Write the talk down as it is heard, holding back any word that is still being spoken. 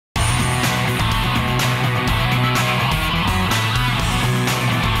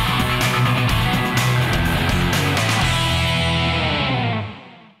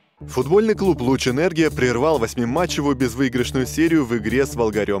Футбольный клуб «Луч Энергия» прервал 8-матчевую безвыигрышную серию в игре с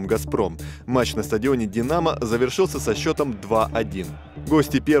 «Волгарем Газпром». Матч на стадионе «Динамо» завершился со счетом 2-1.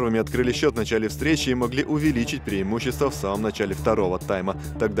 Гости первыми открыли счет в начале встречи и могли увеличить преимущество в самом начале второго тайма.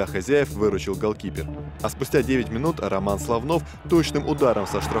 Тогда хозяев выручил голкипер. А спустя 9 минут Роман Славнов точным ударом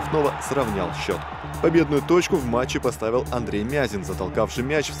со штрафного сравнял счет. Победную точку в матче поставил Андрей Мязин, затолкавший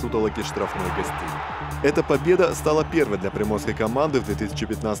мяч в сутолоке штрафной гостей. Эта победа стала первой для приморской команды в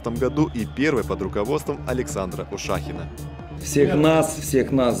 2015 году и первой под руководством Александра Ушахина. Всех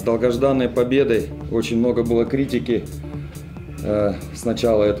нас с долгожданной победой. Очень много было критики с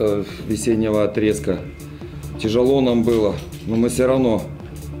начала этого весеннего отрезка. Тяжело нам было, но мы все равно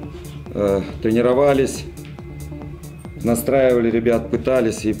тренировались, настраивали ребят,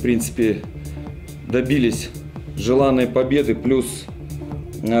 пытались и, в принципе, добились желанной победы. Плюс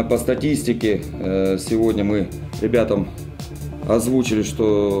по статистике сегодня мы ребятам озвучили,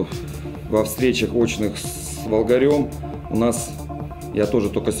 что во встречах очных с Волгарем у нас, я тоже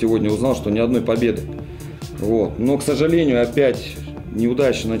только сегодня узнал, что ни одной победы. Вот. Но, к сожалению, опять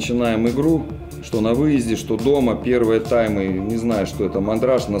неудачно начинаем игру, что на выезде, что дома. Первые таймы, не знаю, что это,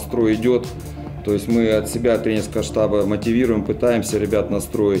 мандраж, настрой идет. То есть мы от себя, тренерского штаба, мотивируем, пытаемся ребят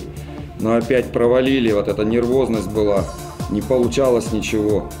настроить. Но опять провалили, вот эта нервозность была, не получалось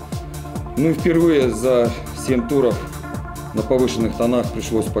ничего. Ну и впервые за 7 туров на повышенных тонах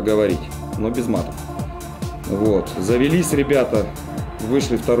пришлось поговорить, но без матов. Вот. Завелись ребята,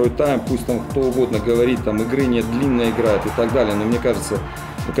 вышли второй тайм, пусть там кто угодно говорит, там игры нет, длинная играет и так далее. Но мне кажется,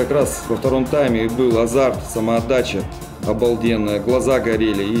 как раз во втором тайме был азарт, самоотдача обалденная, глаза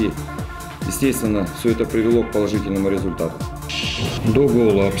горели и, естественно, все это привело к положительному результату. До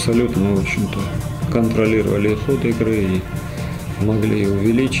гола абсолютно, в общем-то, контролировали ход игры и могли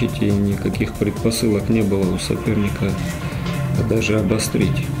увеличить, и никаких предпосылок не было у соперника даже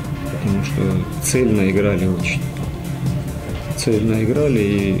обострить, потому что цельно играли очень. Цельно играли,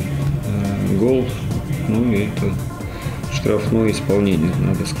 и гол, ну и это штрафное исполнение,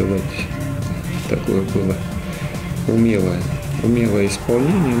 надо сказать, такое было умелое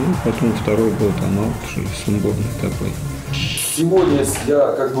исполнение, ну потом второй гол там аут, сумбурный такой. Сегодня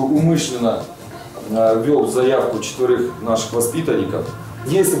я как бы умышленно ввел в заявку 4 наших воспитанников.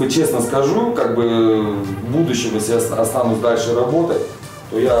 Если бы, честно скажу, как бы в будущем, если я останусь дальше работать,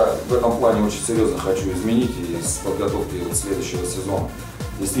 то я в этом плане очень серьезно хочу изменить и с подготовки следующего сезона.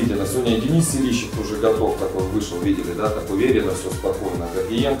 Действительно, сегодня Денис Селищев уже готов, такой вышел, видели, да, так уверенно, все спокойно.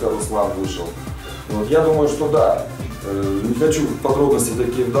 Гордиенко Руслан вышел. Вот, я думаю, что да, не хочу в подробности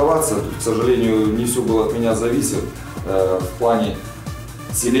такие вдаваться, тут, к сожалению, не все было от меня зависит в плане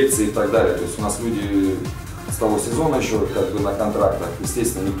селекции и так далее. То есть у нас люди с того сезона еще как бы на контрактах,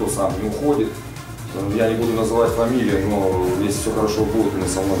 естественно, никто сам не уходит. Я не буду называть фамилии, но если все хорошо будет, мы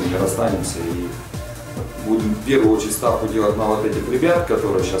со многими расстанемся и будем в первую очередь ставку делать на вот этих ребят,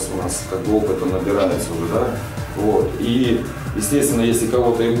 которые сейчас у нас как бы опытом набираются уже, да. Вот. И, естественно, если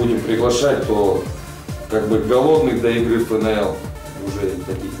кого-то и будем приглашать, то как бы голодных до игры в ФНЛ, уже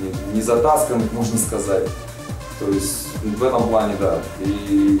таких не затасканных, можно сказать. То есть в этом плане, да.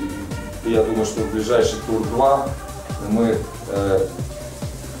 И я думаю, что в ближайший тур 2 мы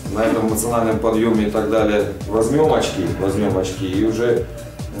на этом эмоциональном подъеме и так далее возьмем очки и уже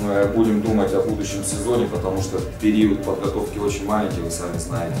будем думать о будущем сезоне, потому что период подготовки очень маленький, вы сами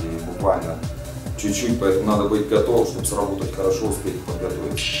знаете, буквально чуть-чуть, поэтому надо быть готовым, чтобы сработать хорошо, успеть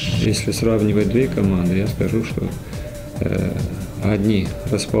подготовить. Если сравнивать две команды, я скажу, что одни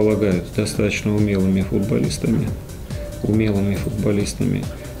располагают достаточно умелыми футболистами,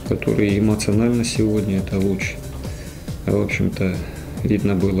 которые эмоционально сегодня это лучше. В общем-то,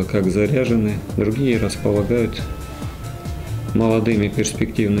 видно было, как заряжены. Другие располагают молодыми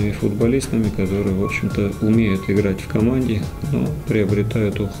перспективными футболистами, которые, в общем-то, умеют играть в команде, но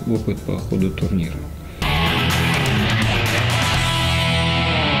приобретают опыт по ходу турнира.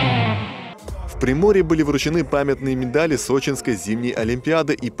 В Приморье были вручены памятные медали Сочинской зимней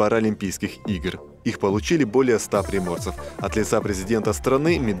Олимпиады и Паралимпийских игр. Их получили более 100 приморцев. От лица президента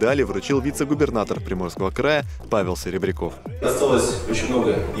страны медали вручил вице-губернатор Приморского края Павел Серебряков. Осталось очень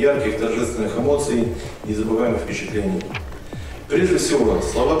много ярких, торжественных эмоций и незабываемых впечатлений. Прежде всего,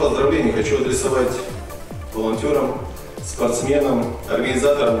 слова поздравлений хочу адресовать волонтерам, спортсменам,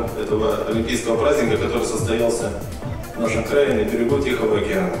 организаторам этого олимпийского праздника, который состоялся в нашем крае на берегу Тихого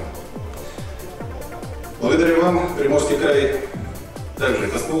океана. Благодаря вам Приморский край также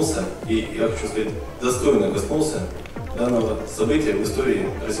коснулся, и я хочу сказать, достойно коснулся данного события в истории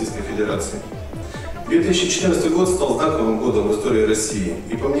Российской Федерации. 2014 год стал знаковым годом в истории России,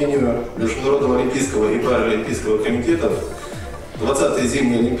 и по мнению Международного олимпийского и паралимпийского комитетов, 20-е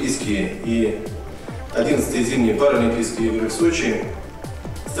зимние Олимпийские и 11-е зимние Паралимпийские игры в Сочи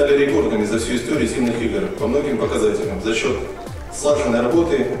стали рекордными за всю историю зимних игр по многим показателям за счет слаженной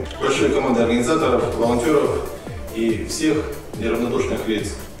работы большой команды организаторов, волонтеров и всех неравнодушных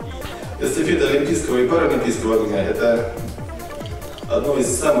лиц. Эстафета Олимпийского и Паралимпийского огня – это одно из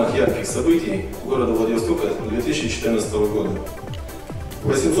самых ярких событий города Владивостока 2014 года.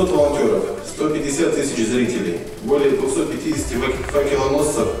 800 волонтеров, 150 тысяч зрителей, более 250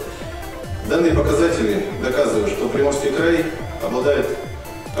 факелоносцев. Данные показатели доказывают, что Приморский край обладает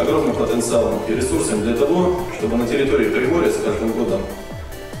огромным потенциалом и ресурсами для того, чтобы на территории Приморья с каждым годом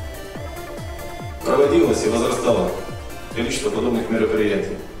проводилось и возрастало количество подобных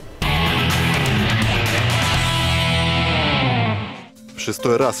мероприятий. В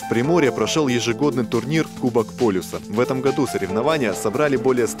 6-й раз в Приморье прошел ежегодный турнир «Кубок Полюса». В этом году соревнования собрали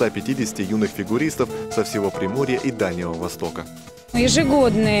более 150 юных фигуристов со всего Приморья и Дальнего Востока.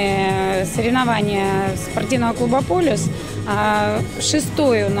 Ежегодные соревнования спортивного клуба «Полюс».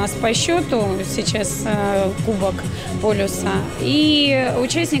 6-й у нас по счету сейчас Кубок Полюса. И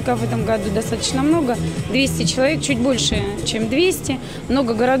участников в этом году достаточно много. 200 человек, чуть больше, чем 200.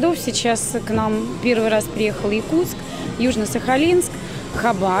 Много городов. Сейчас к нам первый раз приехал Якутск, Южно-Сахалинск,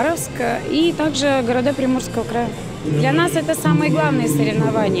 Хабаровск и также города Приморского края. Для нас это самые главные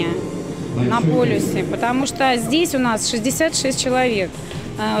соревнования на полюсе, потому что здесь у нас 66 человек.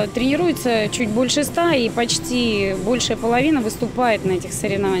 Тренируется чуть больше 100, и почти большая половина выступает на этих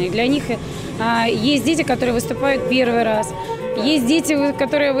соревнованиях. Для них есть дети, которые выступают первый раз, есть дети,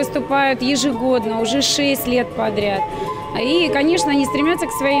 которые выступают ежегодно, уже 6 лет подряд. И, конечно, они стремятся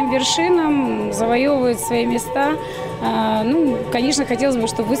к своим вершинам, завоевывают свои места. Ну, конечно, хотелось бы,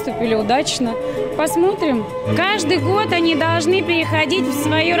 чтобы выступили удачно. Посмотрим. Каждый год они должны переходить в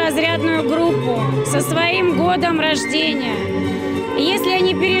свою разрядную группу со своим годом рождения. Если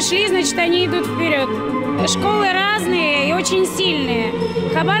они перешли, значит, они идут вперед. Школы разные и очень сильные.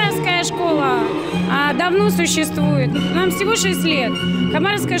 Хабаровская школа давно существует. Нам всего 6 лет.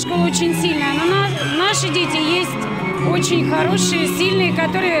 Хабаровская школа очень сильная, но наши дети есть очень хорошие, сильные,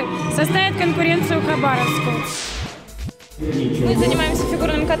 которые составят конкуренцию Хабаровскую. Мы занимаемся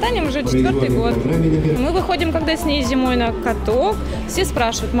фигурным катанием уже 4-й год. Мы выходим, когда с ней зимой на каток. Все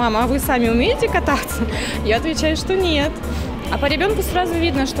спрашивают: мама, а вы сами умеете кататься? Я отвечаю, что нет. А по ребенку сразу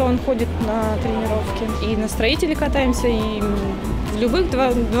видно, что он ходит на тренировки. И на строителе катаемся, и в любых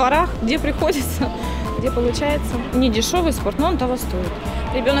дворах, где приходится, где получается. Не дешевый спорт, но он того стоит.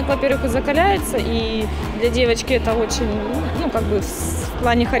 Ребенок, во-первых, и закаляется, и для девочки это очень, в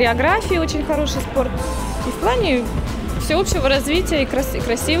плане хореографии очень хороший спорт, и в плане всеобщего развития и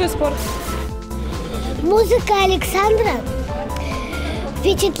красивый спорт. Музыка Александра.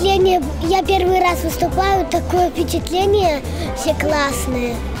 Впечатление, я первый раз выступаю, такое впечатление, все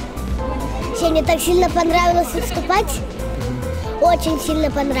классные. Мне так сильно понравилось выступать, очень сильно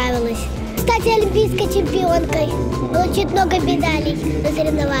понравилось. Стать олимпийской чемпионкой, получить много медалей на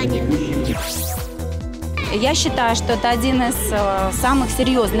соревнованиях. Я считаю, что это один из самых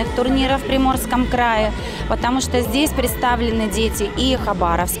серьезных турниров в Приморском крае, потому что здесь представлены дети и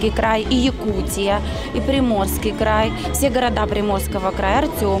Хабаровский край, и Якутия, и Приморский край, все города Приморского края,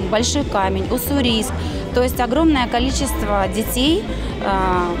 Артем, Большой Камень, Уссурийск. То есть огромное количество детей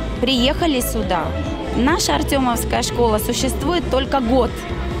приехали сюда. Наша Артемовская школа существует только год.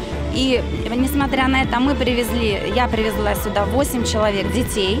 И несмотря на это, я привезла сюда 8 человек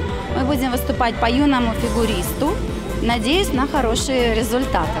детей. Мы будем выступать по юному фигуристу. Надеюсь на хорошие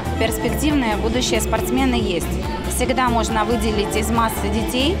результаты. Перспективные будущие спортсмены есть. Всегда можно выделить из массы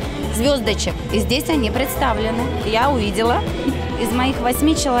детей звездочек. И здесь они представлены. Я увидела. Из моих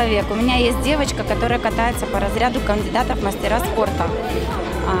 8 человек у меня есть девочка, которая катается по разряду кандидатов в мастера спорта.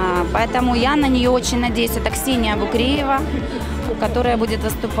 Поэтому я на нее очень надеюсь. Это Ксения Букреева, которая будет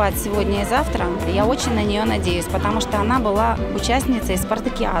выступать сегодня и завтра. Я очень на нее надеюсь, потому что она была участницей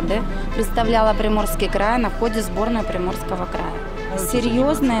спартакиады, представляла Приморский край на входе в сборную Приморского края.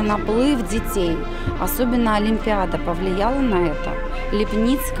 Серьезный наплыв детей, особенно Олимпиада, повлияла на это.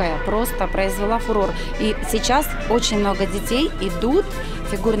 Липницкая просто произвела фурор. И сейчас очень много детей идут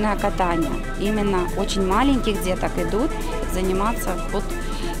в фигурное катание. Именно очень маленьких деток идут заниматься,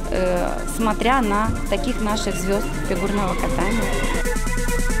 смотря на таких наших звезд фигурного катания.